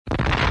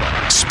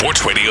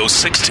Sports Radio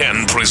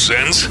 610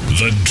 presents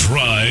The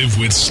Drive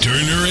with Sterner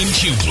and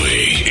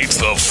Hughley. It's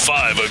the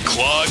 5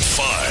 o'clock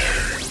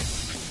fire.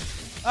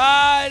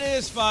 It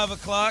is 5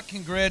 o'clock.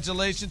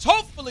 Congratulations.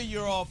 Hopefully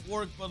you're off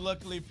work, but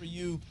luckily for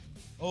you,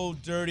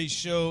 Old Dirty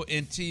Show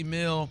and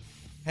T-Mill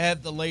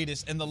have the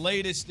latest. And the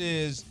latest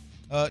is,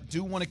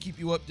 do want to keep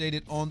you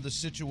updated on the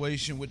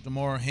situation with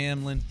Damar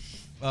Hamlin,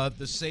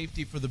 the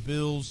safety for the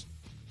Bills,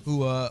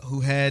 who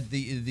had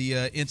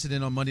the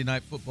incident on Monday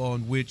Night Football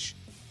in which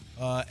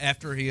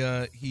after he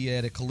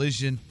had a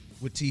collision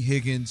with T.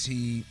 Higgins,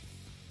 he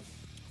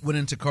went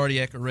into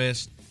cardiac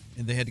arrest,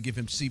 and they had to give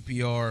him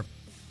CPR.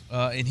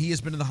 And he has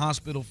been in the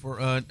hospital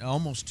for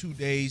almost 2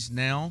 days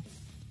now.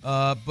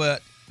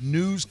 But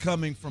news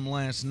coming from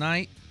last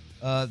night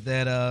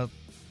that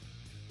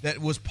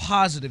was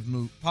positive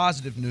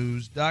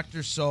news.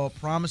 Doctors saw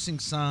promising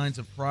signs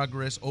of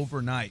progress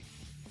overnight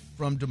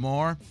from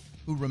Damar,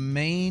 who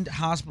remained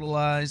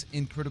hospitalized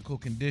in critical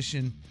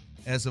condition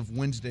as of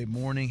Wednesday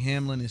morning.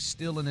 Hamlin is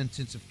still in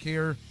intensive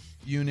care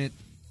unit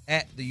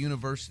at the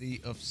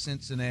University of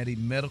Cincinnati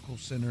Medical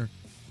Center.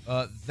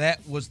 That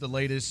was the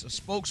latest. A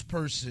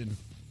spokesperson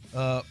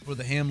for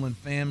the Hamlin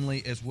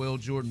family as well,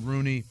 Jordan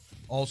Rooney,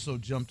 also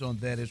jumped on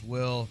that as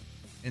well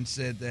and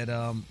said that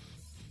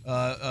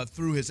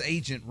through his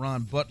agent,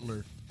 Ron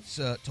Butler,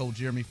 told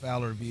Jeremy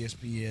Fowler of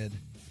ESPN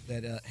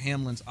that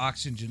Hamlin's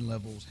oxygen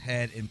levels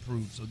had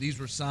improved. So these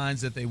were signs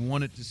that they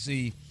wanted to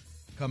see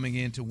coming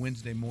into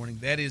Wednesday morning.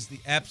 That is the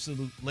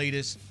absolute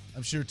latest.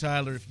 I'm sure,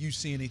 Tyler, if you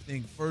see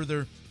anything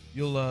further,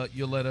 you'll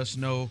let us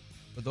know.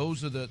 But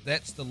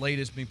that's the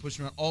latest being pushed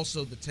around.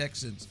 Also, the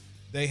Texans,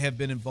 they have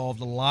been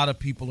involved. A lot of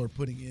people are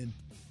putting in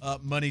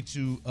money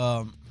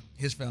to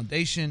his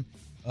foundation.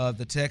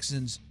 The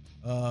Texans,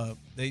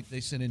 they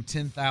sent in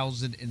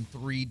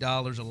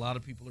 $10,003. A lot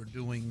of people are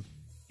doing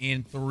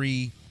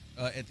N3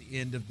 at the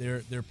end of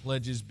their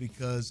pledges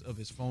because of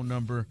his phone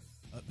number.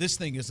 This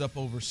thing is up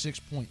over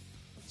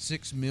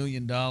 $6.6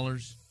 million.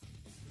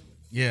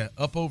 Yeah,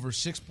 up over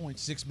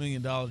 $6.6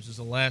 million is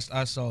the last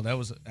I saw. That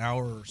was an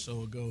hour or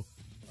so ago.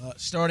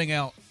 Starting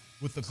out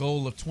with the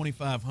goal of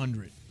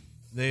 2,500,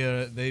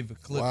 they've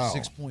eclipsed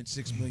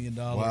 $6.6 million.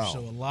 Wow. So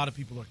a lot of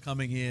people are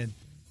coming in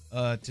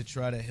to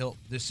try to help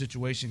this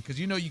situation because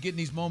you get in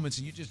these moments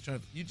and you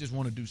just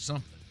want to do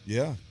something.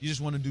 Yeah, you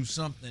just want to do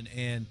something,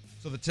 and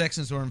so the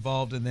Texans are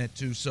involved in that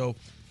too. So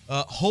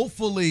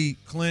hopefully,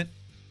 Clint,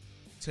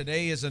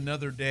 today is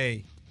another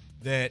day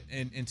that,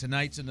 and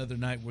tonight's another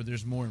night where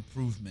there's more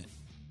improvement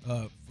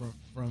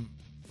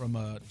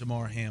from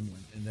Damar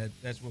Hamlin, and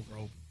that's what we're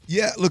hoping.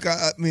 Yeah, look,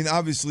 I mean,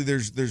 obviously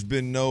there's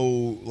been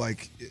no,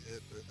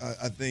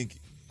 I think,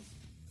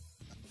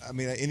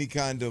 any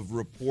kind of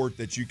report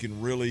that you can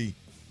really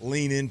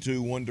lean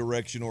into one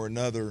direction or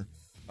another.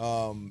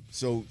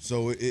 So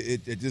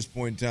at this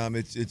point in time,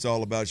 it's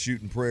all about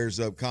shooting prayers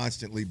up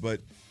constantly.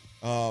 But,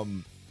 the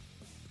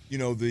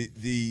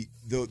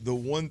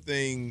one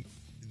thing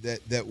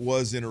that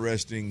was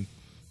interesting,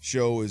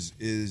 show is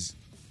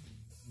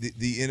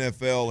the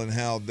NFL and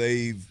how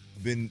they've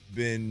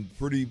been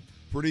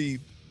pretty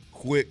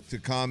quick to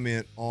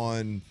comment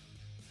on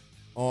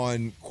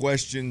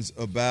questions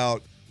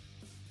about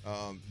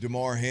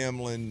Damar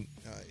Hamlin,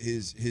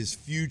 his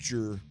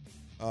future,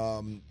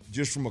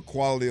 just from a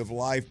quality of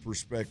life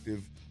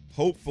perspective.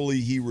 Hopefully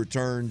he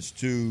returns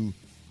to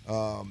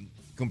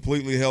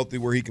completely healthy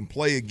where he can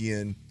play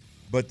again.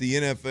 But the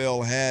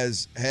NFL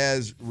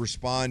has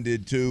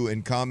responded to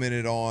and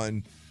commented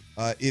on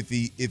if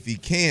he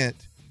can't,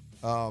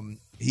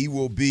 he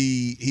will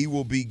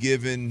be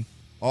given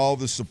all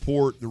the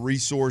support, the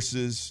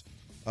resources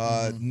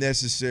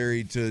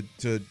necessary to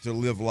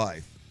live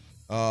life.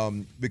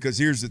 Because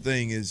here's the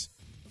thing: is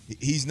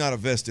he's not a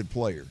vested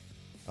player.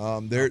 He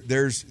hadn't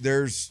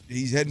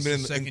been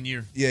in the second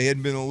year. Yeah, he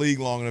hadn't been in the league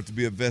long enough to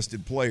be a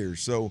vested player.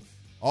 So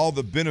all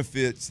the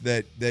benefits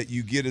that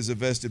you get as a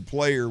vested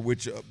player,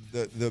 which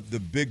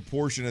the big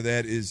portion of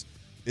that is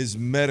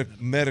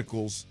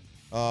medicals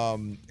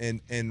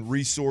and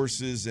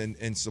resources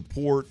and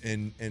support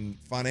and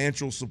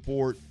financial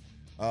support.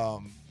 A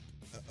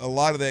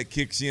lot of that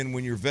kicks in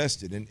when you're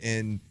vested,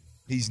 and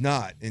he's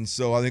not. And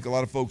so I think a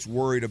lot of folks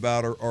worried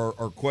about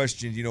or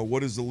questioned, what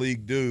does the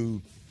league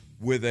do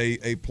with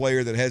a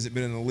player that hasn't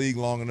been in the league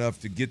long enough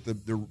to get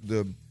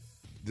the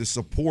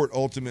support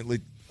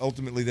ultimately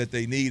that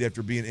they need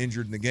after being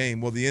injured in the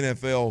game. Well, the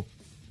NFL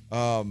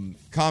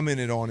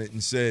commented on it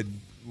and said,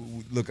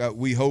 look,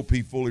 we hope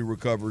he fully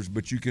recovers,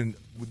 but you can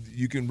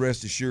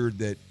rest assured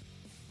that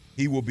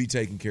he will be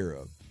taken care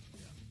of.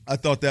 I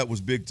thought that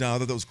was big time. I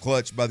thought that was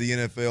clutch by the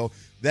NFL.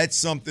 That's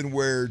something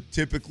where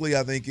typically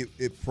I think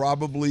it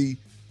probably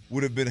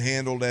would have been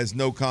handled as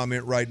no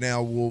comment right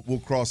now.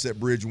 We'll cross that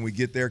bridge when we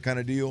get there kind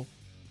of deal.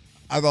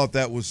 I thought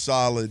that was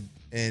solid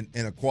and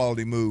a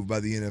quality move by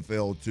the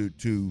NFL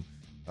to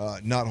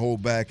not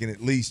hold back and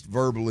at least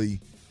verbally,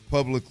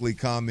 publicly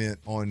comment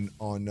on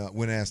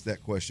when asked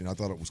that question. I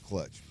thought it was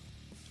clutch.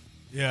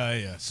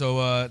 Yeah.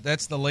 So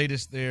that's the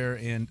latest there,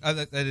 and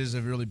that is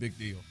a really big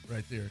deal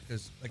right there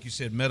because, like you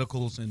said,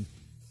 medicals and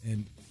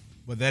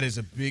But that is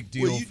a big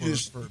deal Well,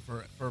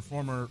 for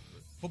former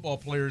football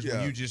players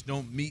when you just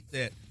don't meet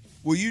that.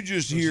 Well, you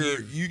just hear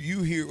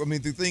you hear. I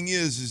mean, the thing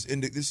is,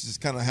 and this is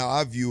kind of how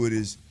I view it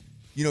is,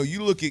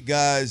 you look at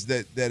guys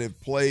that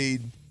have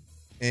played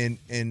and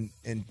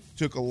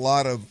took a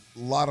lot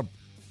of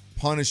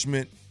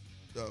punishment.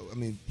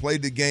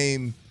 Played the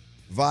game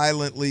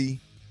violently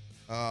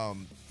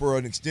for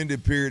an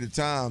extended period of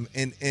time,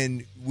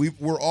 and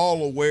we're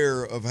all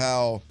aware of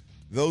how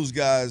those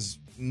guys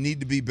need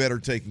to be better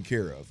taken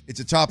care of. It's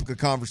a topic of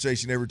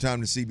conversation every time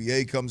the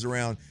CBA comes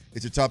around.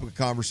 It's a topic of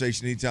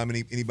conversation anytime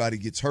anybody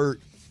gets hurt.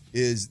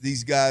 Is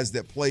these guys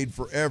that played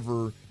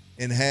forever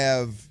and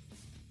have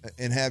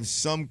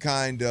some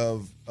kind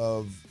of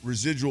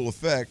residual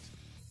effect,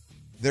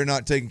 they're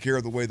not taken care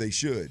of the way they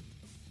should.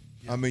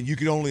 Yeah. I mean, you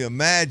can only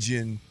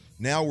imagine.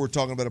 Now we're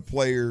talking about a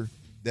player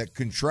that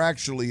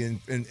contractually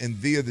and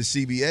via the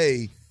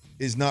CBA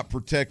is not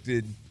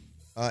protected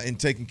and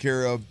taken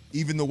care of,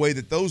 even the way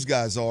that those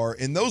guys are,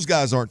 and those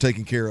guys aren't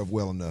taken care of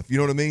well enough. You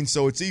know what I mean?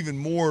 So it's even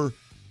more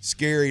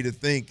scary to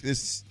think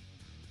the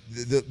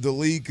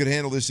league could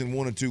handle this in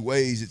one of two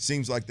ways. It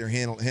seems like they're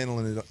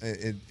handling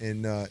it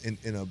in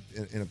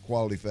a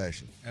quality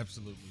fashion.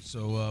 Absolutely.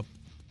 So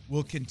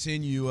we'll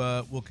continue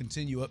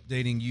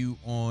updating you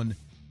on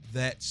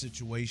that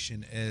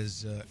situation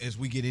as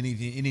we get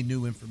any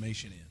new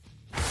information in.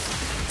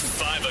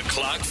 5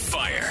 o'clock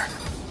fire.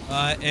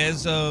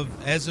 As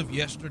of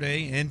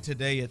yesterday and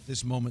today at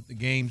this moment, the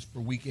games for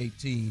Week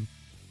 18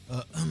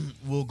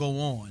 will go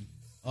on.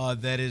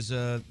 That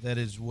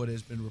is what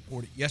has been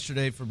reported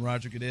yesterday from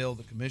Roger Goodell,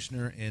 the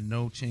commissioner, and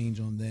no change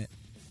on that.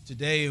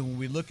 Today, when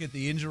we look at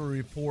the injury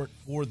report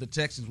for the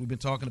Texans, we've been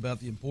talking about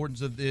the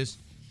importance of this.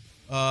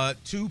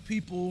 2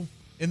 people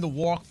in the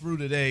walkthrough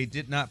today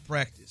did not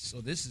practice.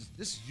 So this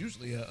is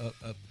usually a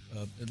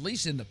at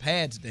least in the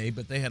pads day,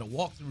 but they had a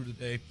walkthrough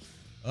today.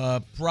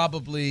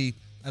 Probably,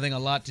 I think, a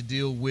lot to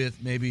deal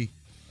with maybe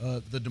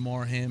the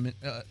Damar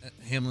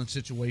Hamlin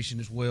situation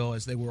as well,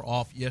 as they were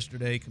off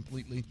yesterday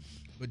completely.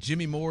 But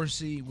Jimmy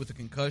Morrissey with a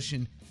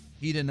concussion,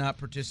 he did not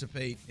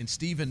participate. And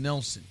Steven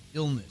Nelson,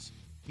 illness,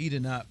 he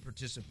did not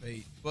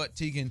participate. But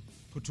Tegan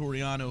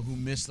Couturiano, who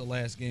missed the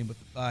last game with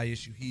the thigh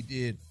issue, he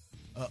did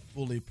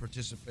fully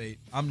participate.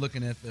 I'm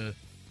looking at the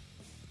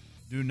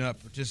do not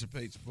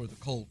participates for the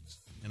Colts,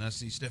 and I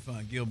see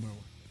Stephon Gilmore.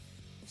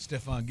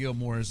 Stephon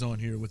Gilmore is on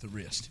here with a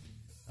wrist.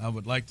 I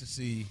would like to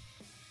see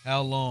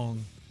how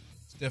long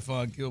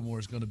Stephon Gilmore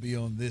is going to be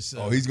on this.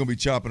 He's going to be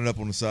chopping it up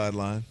on the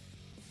sideline.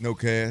 No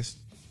cast.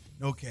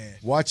 No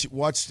cash. Watch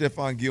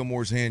Stephon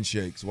Gilmore's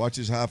handshakes. Watch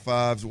his high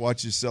fives.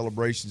 Watch his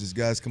celebrations as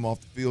guys come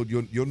off the field.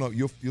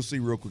 You'll see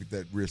real quick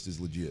that wrist is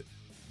legit.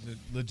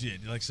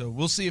 Legit. So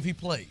we'll see if he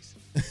plays.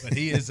 But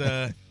he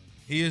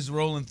is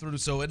rolling through.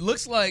 So it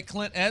looks like,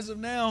 Clint, as of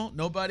now,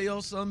 nobody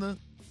else on the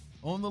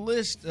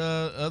list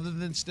other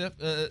than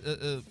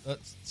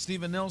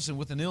Steven Nelson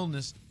with an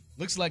illness.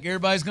 Looks like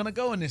everybody's going to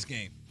go in this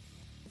game.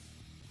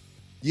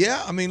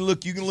 Yeah, I mean,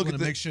 look, you can look at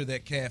make sure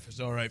that calf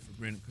is all right for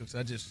Brandon Cooks.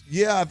 I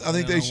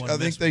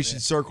think they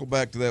should circle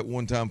back to that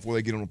one time before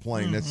they get on a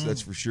plane. Mm-hmm.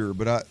 That's for sure.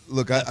 But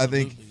I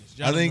think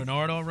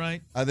Bernard all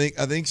right. I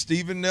think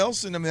Steven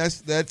Nelson. I mean,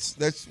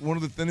 that's one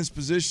of the thinnest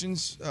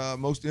positions,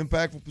 most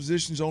impactful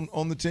positions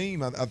on the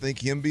team. I think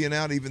him being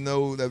out, even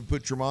though they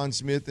put Tremont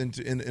Smith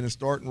in a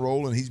starting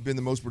role, and he's been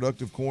the most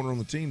productive corner on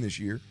the team this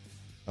year.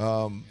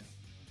 So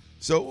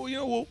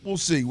we'll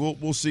see.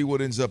 We'll see what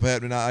ends up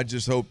happening. I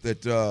just hope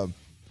that.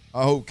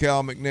 I hope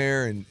Cal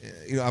McNair and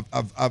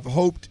I've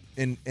hoped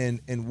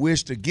and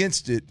wished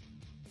against it.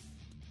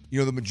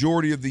 The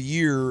majority of the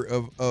year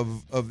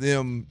of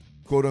them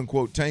quote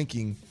unquote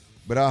tanking,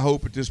 but I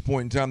hope at this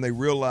point in time they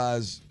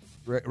realize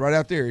right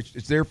out there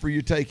it's there for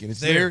you taking.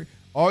 It's there.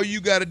 All you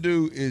got to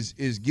do is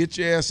get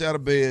your ass out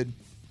of bed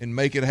and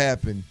make it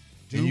happen,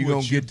 and you're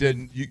gonna get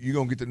that. You're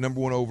gonna get the number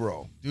 1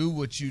 overall. Do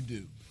what you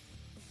do.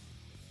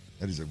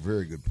 That is a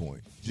very good point.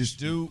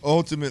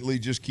 Ultimately,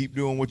 just keep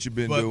doing what you've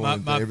been doing,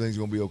 and everything's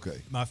going to be okay.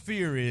 My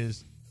fear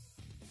is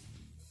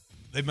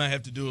they might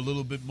have to do a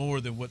little bit more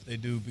than what they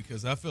do,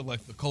 because I feel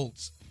like the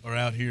Colts are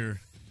out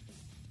here.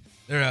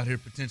 They're out here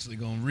potentially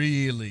going to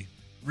really,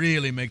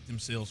 really make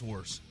themselves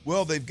worse.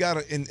 Well, they've got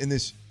to, in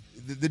this,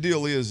 the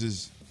deal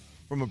is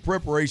from a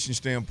preparation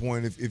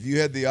standpoint, if you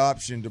had the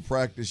option to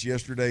practice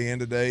yesterday and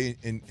today,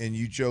 and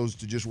you chose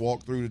to just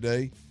walk through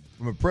today,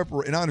 from a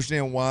prepper, and I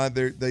understand why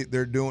they're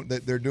doing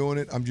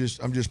it. I'm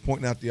just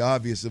pointing out the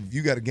obvious. If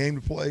you got a game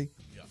to play,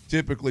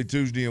 typically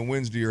Tuesday and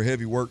Wednesday are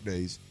heavy work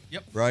days.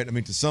 Yep. Right. I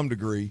mean, to some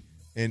degree,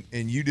 and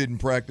you didn't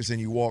practice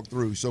and you walked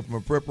through. So from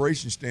a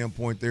preparation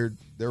standpoint, they're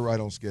right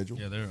on schedule.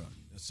 Yeah, they're on.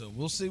 So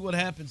we'll see what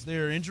happens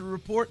there. Injury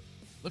report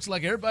looks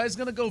like everybody's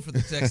going to go for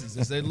the Texans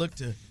as they look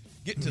to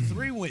get to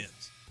 3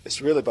 wins.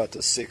 It's really about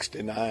the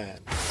 69.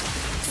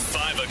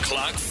 5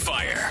 o'clock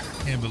fire.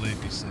 Can't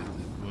believe you said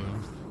that.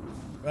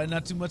 Right,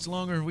 not too much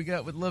longer we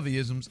got with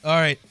Lovey-isms. All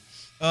right,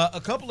 a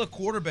couple of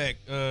quarterback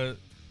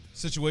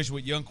situation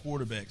with young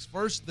quarterbacks.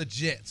 First, the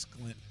Jets,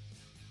 Clint,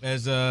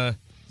 as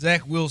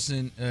Zach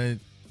Wilson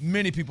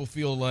many people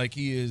feel like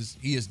he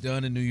is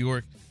done in New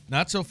York.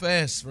 Not so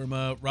fast from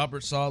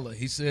Robert Saleh.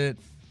 He said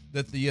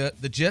that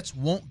the Jets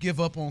won't give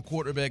up on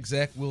quarterback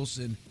Zach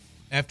Wilson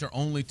after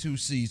only 2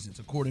 seasons,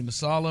 according to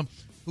Saleh,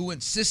 who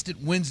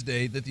insisted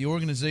Wednesday that the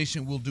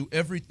organization will do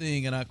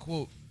everything, and I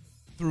quote,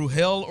 through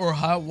hell or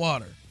high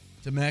water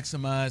to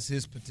maximize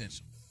his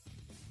potential.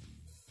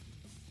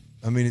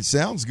 I mean, it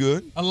sounds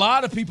good. A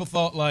lot of people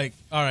thought, like,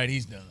 all right,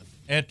 he's done.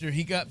 After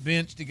he got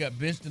benched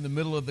in the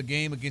middle of the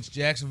game against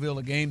Jacksonville,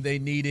 a game they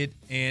needed,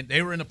 and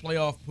they were in a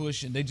playoff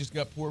push, and they just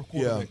got poor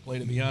quarterback play,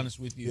 to be honest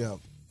with you.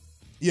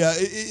 Yeah,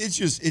 it's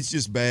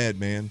just bad,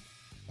 man.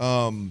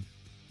 And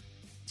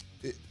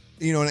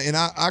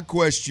I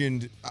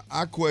questioned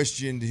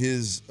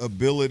his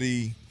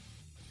ability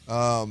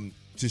to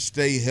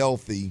stay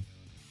healthy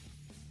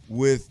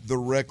with the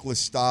reckless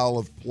style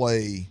of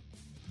play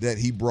that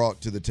he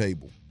brought to the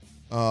table.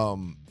 I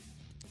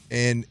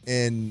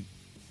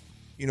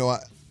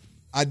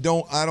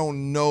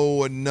don't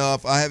know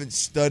enough. I haven't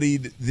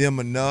studied them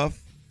enough,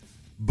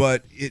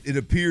 but it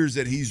appears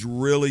that he's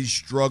really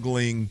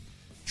struggling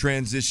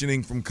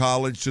transitioning from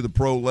college to the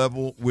pro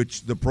level,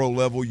 which the pro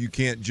level you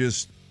can't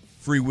just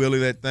free willy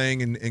that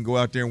thing and go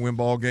out there and win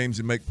ball games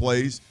and make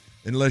plays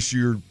unless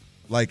you're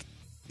like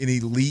an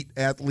elite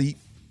athlete,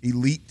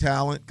 elite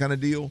talent kind of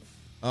deal.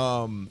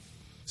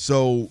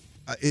 So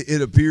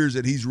it appears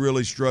that he's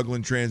really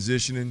struggling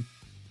transitioning.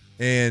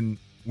 And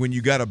when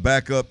you got a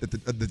backup that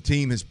the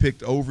team has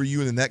picked over you,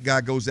 and then that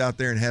guy goes out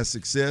there and has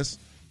success,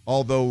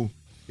 although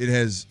it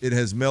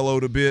has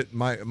mellowed a bit.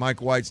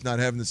 Mike White's not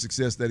having the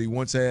success that he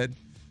once had.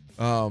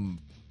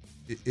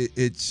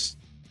 It's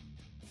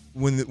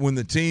when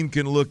the team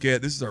can look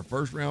at, this is our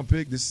first round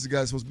pick, this is the guy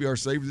that's supposed to be our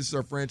savior, this is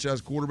our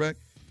franchise quarterback,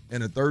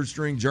 and a third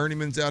string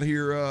journeyman's out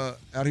here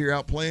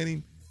outplaying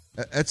him.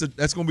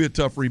 That's going to be a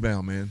tough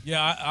rebound, man.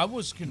 Yeah, I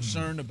was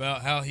concerned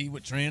about how he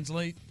would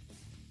translate.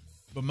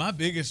 But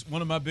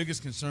one of my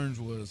biggest concerns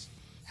was,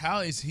 how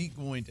is he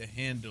going to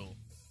handle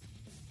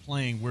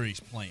playing where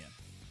he's playing?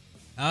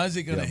 How is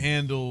he going to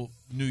handle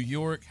New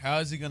York? How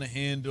is he going to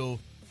handle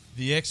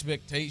the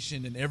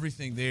expectation and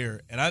everything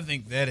there? And I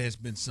think that has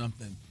been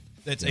something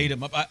that's ate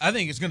him up. I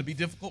think it's going to be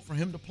difficult for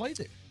him to play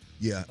there.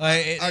 Yeah,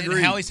 I agree.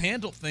 And how he's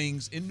handled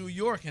things in New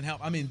York, and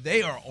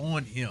they are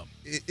on him.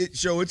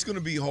 It's going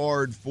to be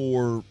hard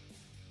for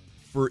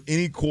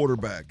any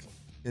quarterback,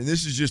 and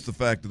this is just the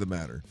fact of the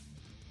matter.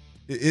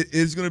 It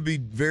is going to be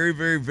very,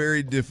 very,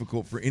 very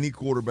difficult for any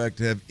quarterback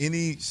to have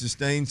any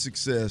sustained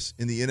success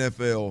in the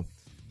NFL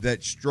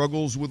that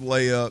struggles with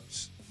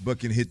layups but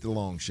can hit the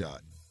long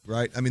shot,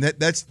 right? I mean,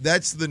 that's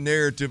the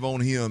narrative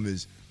on him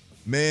is,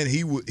 man,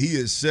 he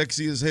is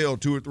sexy as hell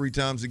 2 or 3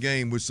 times a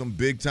game with some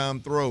big-time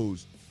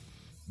throws,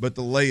 but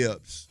the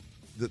layups,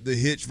 the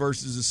hitch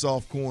versus the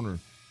soft corner,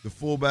 the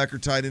fullback or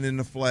tight end in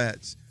the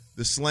flats,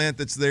 the slant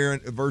that's there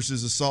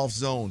versus a soft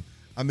zone.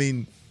 I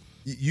mean,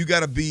 you got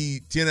to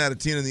be 10 out of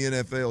 10 in the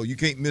NFL. You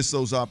can't miss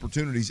those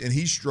opportunities. And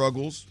he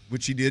struggles,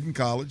 which he did in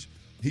college.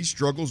 He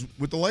struggles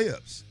with the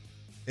layups.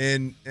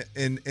 And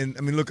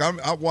I mean, look,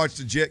 I watched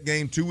the Jet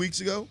game 2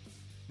 weeks ago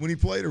when he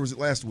played, or was it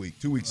last week?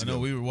 2 weeks ago. I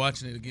know we were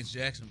watching it against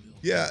Jacksonville.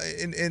 Yeah,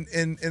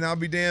 and I'll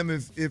be damned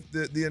if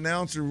the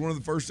announcer, one of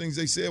the first things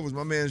they said was,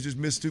 my man's just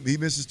he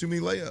misses too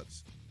many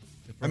layups.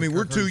 I mean,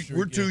 we're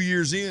 2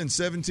 years in,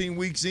 17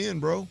 weeks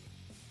in, bro.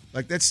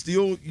 Like, that's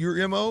still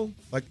your MO?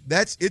 Like,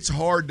 it's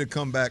hard to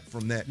come back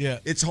from that. Yeah.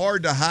 It's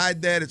hard to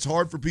hide that. It's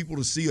hard for people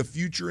to see a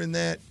future in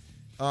that.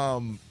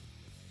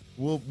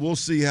 We'll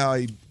see how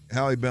he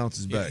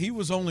bounces back. He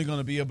was only going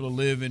to be able to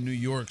live in New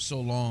York so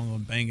long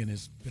on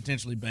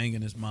potentially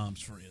banging his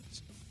mom's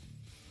friends.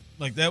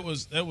 Like, that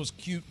was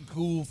cute and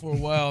cool for a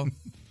while.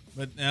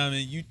 But, I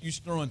mean, you're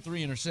throwing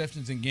 3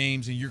 interceptions in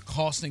games, and you're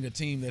costing a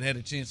team that had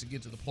a chance to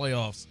get to the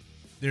playoffs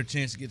their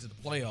chance to get to the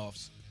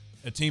playoffs.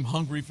 A team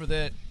hungry for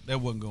that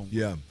wasn't going to work.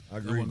 Yeah, I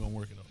agree. That wasn't going to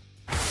work at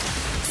all.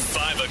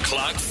 5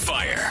 o'clock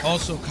fire.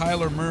 Also,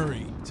 Kyler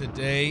Murray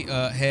today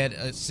had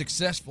a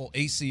successful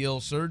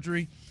ACL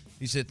surgery.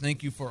 He said,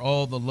 "Thank you for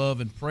all the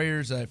love and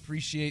prayers. I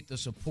appreciate the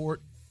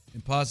support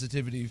and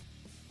positivity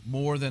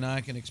more than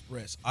I can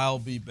express. I'll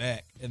be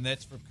back." And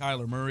that's from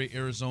Kyler Murray,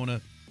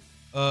 Arizona.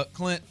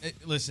 Clint,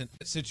 listen,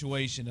 that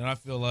situation, and I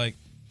feel like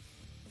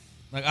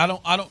I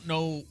don't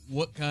know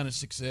what kind of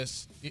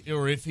success,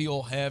 or if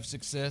he'll have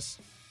success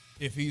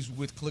if he's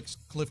with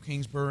Cliff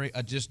Kingsbury.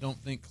 I just don't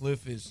think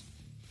Cliff is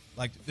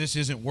this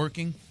isn't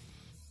working.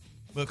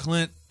 But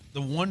Clint,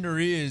 the wonder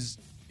is,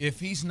 if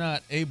he's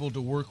not able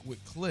to work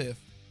with Cliff,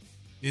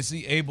 is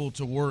he able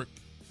to work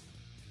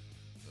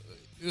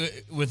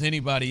with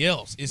anybody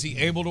else? Is he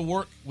able to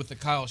work with the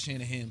Kyle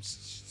Shanahan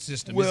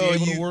system? Well,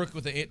 is he able to work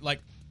with the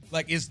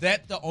is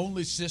that the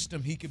only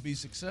system he could be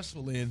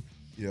successful in?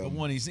 Yeah. The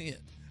one he's in.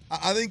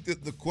 I think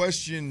that the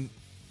question,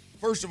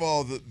 first of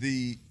all,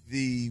 the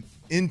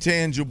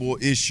intangible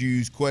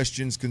issues,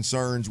 questions,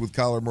 concerns with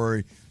Kyler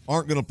Murray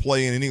aren't going to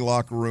play in any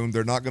locker room.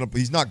 They're not going to.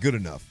 He's not good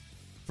enough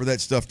for that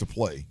stuff to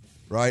play,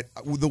 right?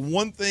 The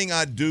one thing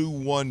I do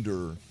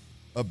wonder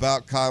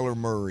about Kyler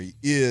Murray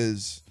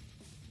is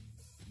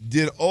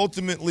did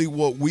ultimately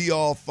what we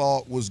all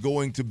thought was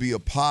going to be a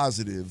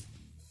positive,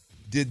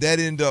 did that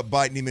end up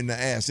biting him in the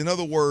ass? In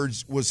other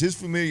words, was his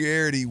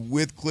familiarity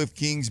with Cliff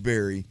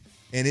Kingsbury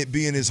and it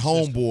being his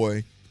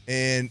homeboy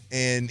and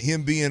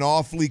him being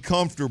awfully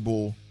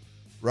comfortable,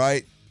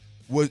 right?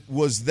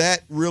 Was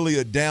that really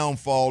a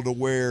downfall to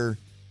where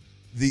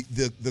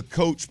the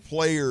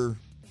coach-player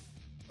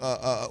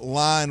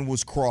line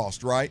was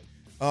crossed, right?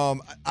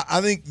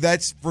 I think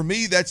that's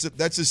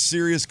a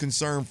serious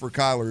concern for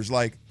Kyler. Is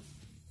like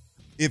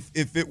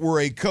if it were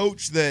a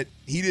coach that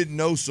he didn't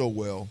know so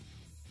well,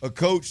 a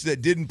coach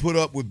that didn't put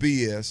up with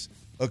BS,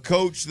 a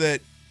coach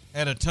that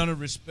had a ton of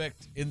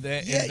respect in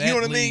that. Yeah, in that you know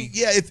what league. I mean?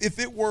 Yeah, if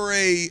it were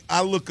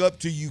I look up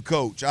to you,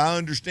 coach. I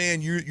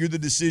understand you're the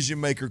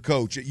decision maker,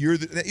 coach.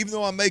 Even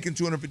though I'm making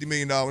 $250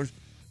 million,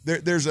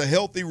 there's a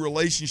healthy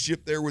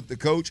relationship there with the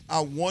coach.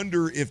 I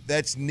wonder if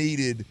that's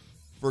needed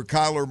for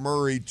Kyler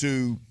Murray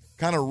to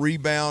kind of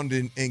rebound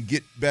and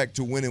get back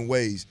to winning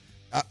ways.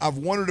 I've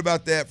wondered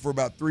about that for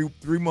about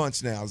three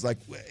months now. It's like,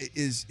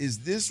 is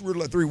this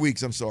 3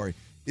 weeks? I'm sorry.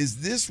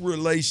 Is this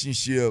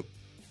relationship?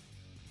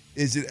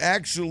 Is it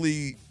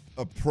actually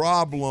a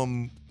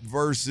problem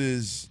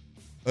versus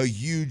a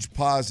huge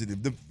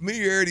positive? The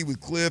familiarity with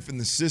Cliff and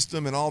the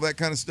system and all that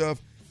kind of stuff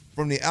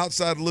from the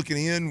outside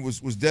looking in was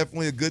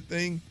definitely a good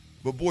thing.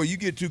 But boy, you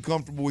get too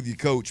comfortable with your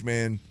coach,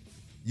 man.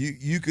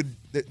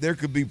 There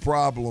could be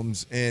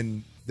problems,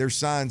 and there's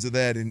signs of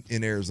that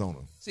in Arizona.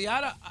 See,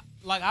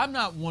 I'm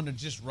not one to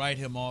just write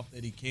him off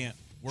that he can't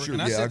work. Sure,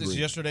 and I yeah, said I this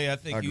agree. yesterday. I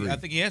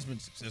think he has been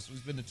successful.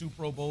 He's been to 2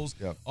 Pro Bowls,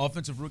 Yep.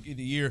 Offensive Rookie of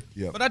the Year.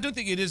 Yep. But I do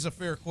think it is a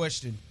fair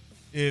question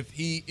if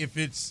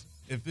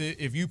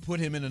you put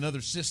him in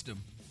another system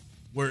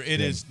where it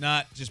is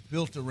not just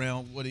built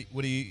around what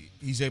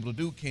he's able to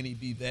do, can he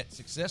be that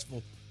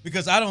successful?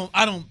 Because I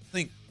don't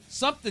think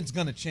something's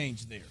going to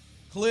change there.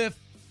 Cliff,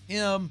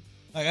 him.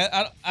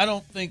 I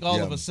don't think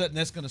all of a sudden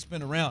that's going to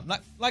spin around.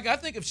 Like I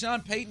think if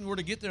Sean Payton were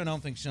to get there, and I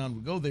don't think Sean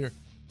would go there,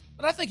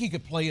 but I think he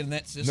could play in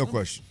that system. No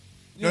question.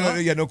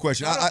 No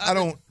question.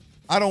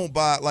 I don't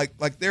buy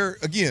like there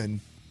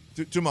again.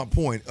 To my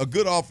point, a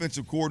good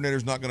offensive coordinator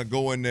is not going to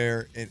go in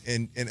there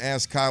and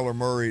ask Kyler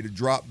Murray to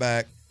drop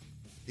back,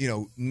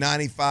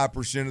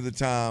 95% of the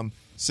time,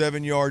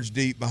 7 yards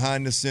deep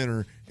behind the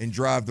center and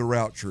drive the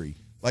route tree.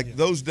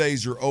 Those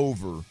days are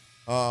over.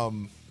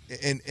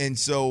 And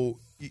so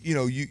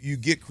you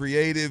get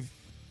creative,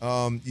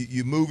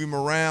 you move him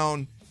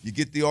around, you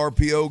get the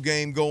RPO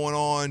game going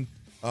on.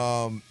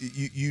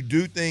 You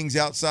do things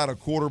outside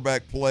of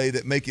quarterback play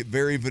that make it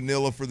very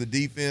vanilla for the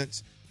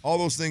defense. All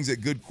those things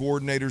that good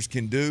coordinators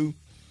can do,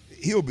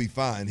 he'll be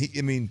fine.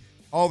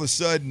 All of a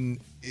sudden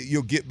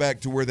you'll get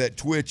back to where that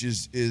twitch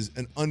is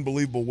an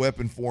unbelievable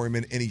weapon for him,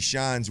 and he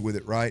shines with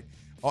it, right?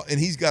 And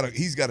he's got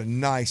a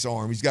nice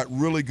arm. He's got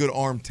really good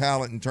arm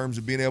talent in terms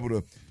of being able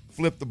to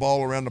flip the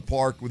ball around the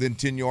park within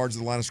 10 yards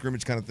of the line of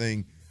scrimmage kind of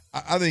thing.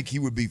 I think he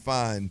would be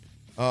fine.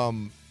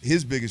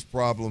 His biggest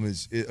problem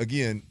is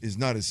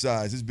not his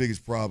size. His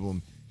biggest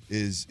problem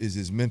is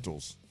his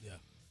mentals. Yeah.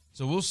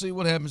 So we'll see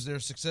what happens there.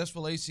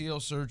 Successful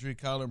ACL surgery.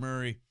 Kyler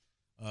Murray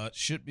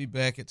should be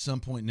back at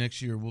some point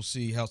next year. We'll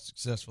see how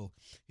successful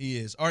he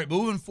is. All right,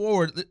 moving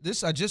forward,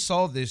 I just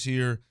saw this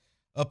here,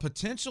 a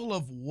potential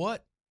of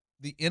what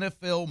the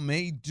NFL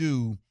may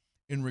do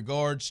in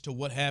regards to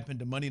what happened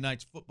to Monday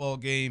night's football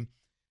game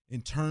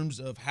in terms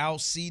of how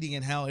seeding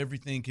and how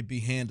everything could be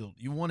handled.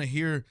 You want to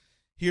hear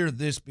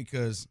this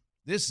because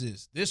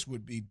this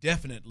would be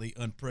definitely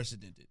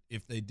unprecedented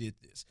if they did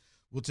this.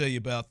 We'll tell you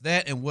about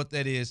that and what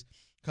that is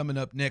coming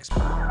up next.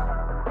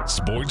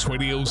 Sports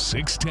Radio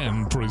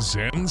 610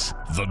 presents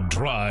The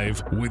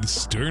Drive with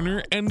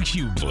Sterner and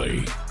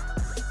Hughley.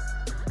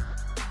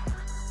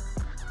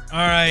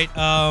 All right,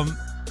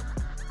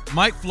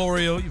 Mike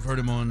Florio, you've heard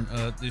him on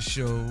this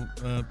show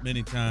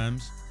many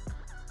times.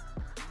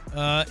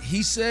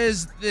 He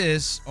says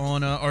this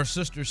on our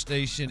sister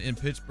station in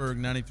Pittsburgh,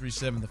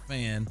 93.7 The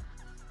Fan.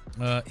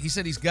 He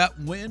said he's got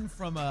wind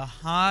from a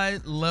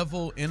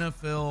high-level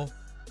NFL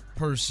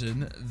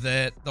person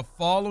that the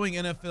following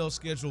NFL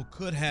schedule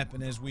could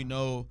happen, as we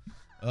know,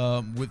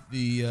 with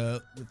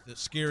the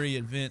scary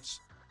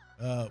events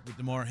with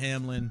Damar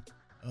Hamlin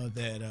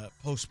that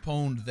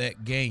postponed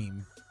that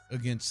game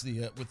against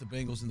with the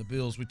Bengals and the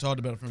Bills. We talked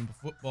about it from the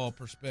football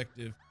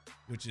perspective,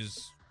 which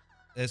is,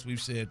 as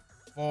we've said,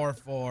 far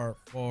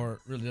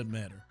really doesn't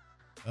matter.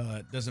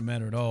 It doesn't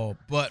matter at all.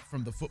 But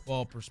from the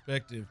football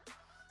perspective,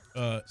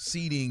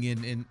 seeding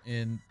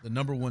in the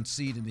number one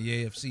seed in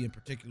the AFC in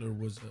particular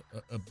was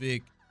a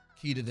big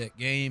key to that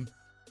game.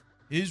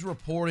 He's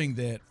reporting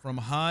that from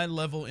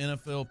high-level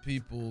NFL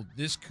people,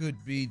 this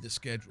could be the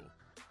schedule.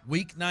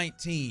 Week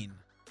 19,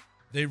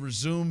 they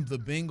resumed the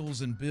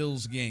Bengals and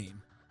Bills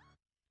game.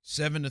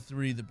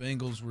 7-3, the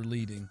Bengals were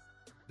leading.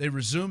 They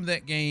resumed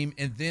that game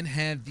and then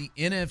had the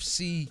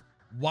NFC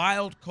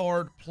wild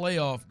card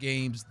playoff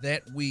games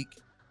that week,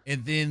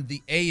 and then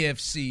the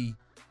AFC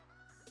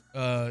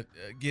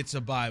gets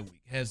a bye week,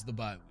 has the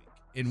bye week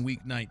in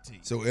week 19.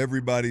 So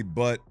everybody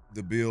but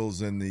the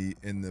Bills and the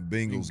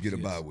Bengals get a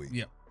bye week.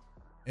 Yeah.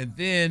 And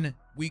then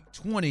week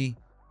 20,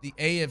 the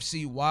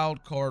AFC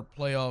wild card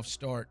playoff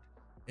start,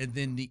 and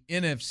then the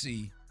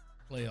NFC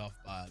playoff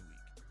bye week.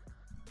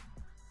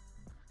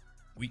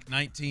 Week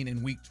 19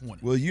 and week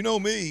 20. Well, you know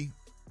me.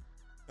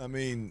 I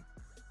mean,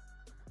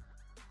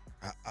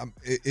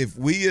 if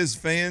we as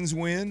fans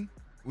win,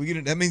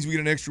 that means we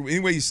get an extra. Any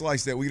way you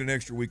slice that, we get an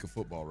extra week of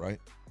football, right?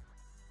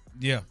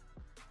 Yeah.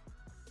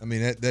 I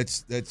mean,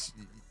 that's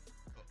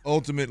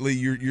ultimately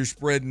you're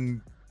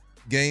spreading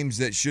games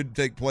that should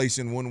take place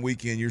in one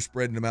weekend. You're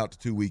spreading them out to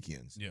 2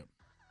 weekends. Yeah.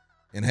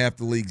 And half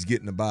the league's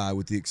getting a bye,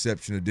 with the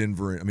exception of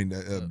Denver.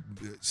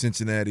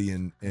 Cincinnati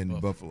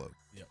and Buffalo.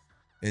 Yeah.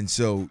 And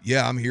so,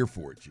 yeah, I'm here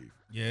for it, Chief.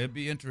 Yeah, it'd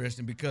be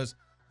interesting because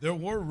there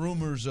were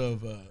rumors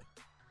of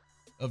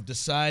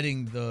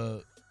deciding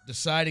the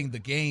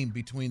game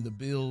between the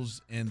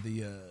Bills and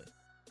the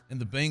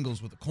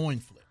Bengals with a coin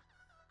flip.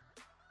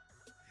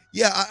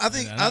 Yeah, I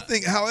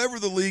think however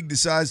the league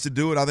decides to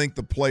do it, I think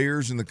the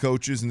players and the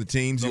coaches and the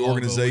teams, the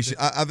organization,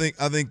 I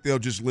think they'll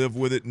just live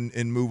with it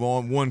and move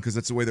on. One, because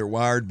that's the way they're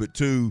wired, but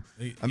two,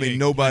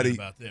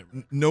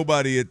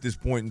 nobody at this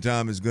point in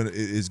time is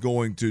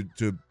going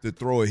to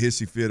throw a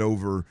hissy fit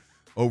over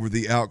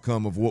the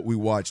outcome of what we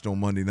watched on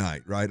Monday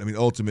night, right? I mean,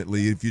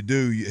 ultimately, if you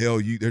do,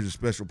 there's a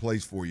special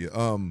place for you.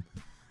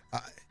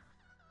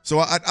 So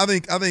I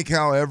think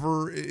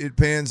however it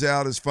pans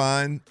out is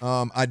fine.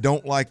 I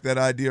don't like that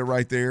idea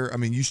right there. I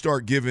mean, you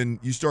start giving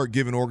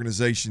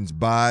organizations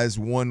buys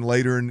one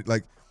later, and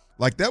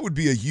like that would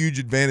be a huge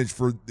advantage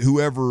for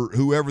whoever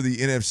the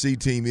NFC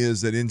team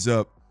is that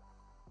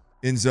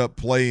ends up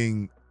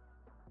playing,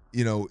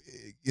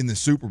 in the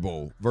Super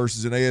Bowl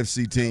versus an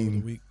AFC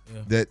team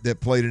that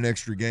played an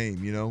extra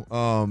game.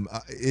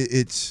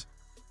 It's.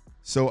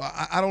 So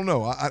I don't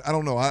know. I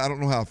don't know. I don't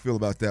know how I feel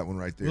about that one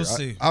right there. We'll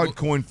see. I would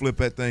coin flip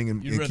that thing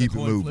and keep it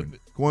moving.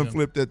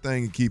 Flip that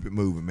thing and keep it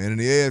moving, man. In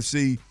the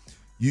AFC,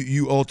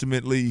 you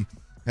ultimately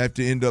have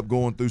to end up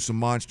going through some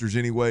monsters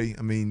anyway.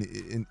 I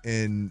mean,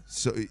 and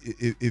so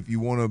if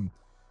you want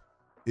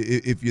to,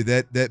 if you're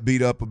that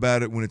beat up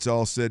about it when it's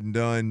all said and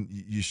done,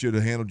 you should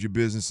have handled your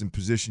business and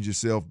positioned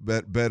yourself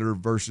better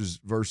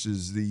versus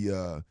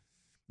the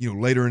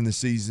later in the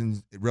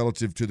season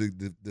relative to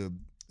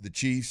the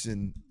Chiefs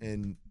and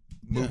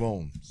move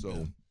on.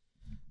 So,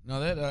 no,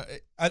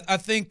 that I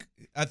think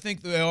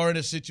they are in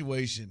a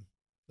situation,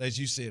 as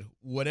you said,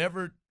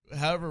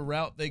 however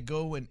route they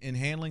go in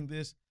handling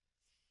this.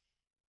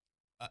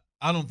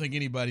 I don't think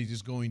anybody's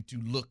just going to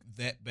look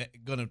that bad,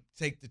 going to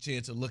take the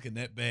chance of looking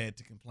that bad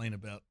to complain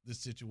about this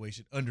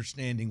situation,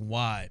 understanding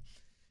why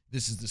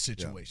this is the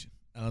situation.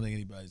 Yeah. I don't think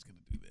anybody's going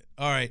to do that.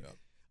 All right.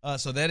 Yeah.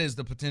 So that is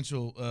the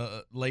potential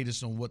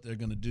latest on what they're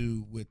going to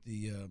do with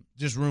the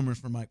just rumors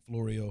from Mike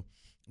Florio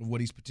of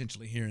what he's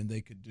potentially hearing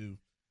they could do.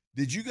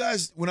 Did you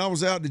guys, when I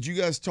was out,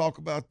 talk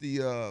about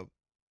the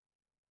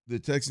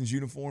Texans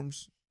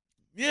uniforms?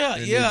 Yeah,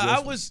 I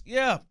was.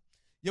 Yeah,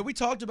 we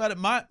talked about it.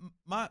 My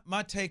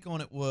take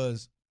on it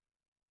was,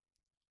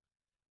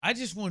 I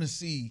just want to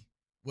see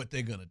what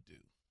they're gonna do,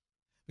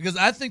 because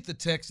I think the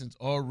Texans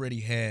already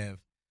have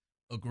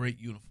a great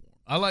uniform.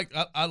 I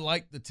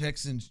like the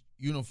Texans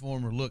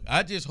uniform or look.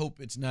 I just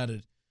hope it's not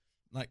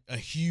a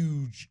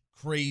huge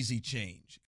crazy change.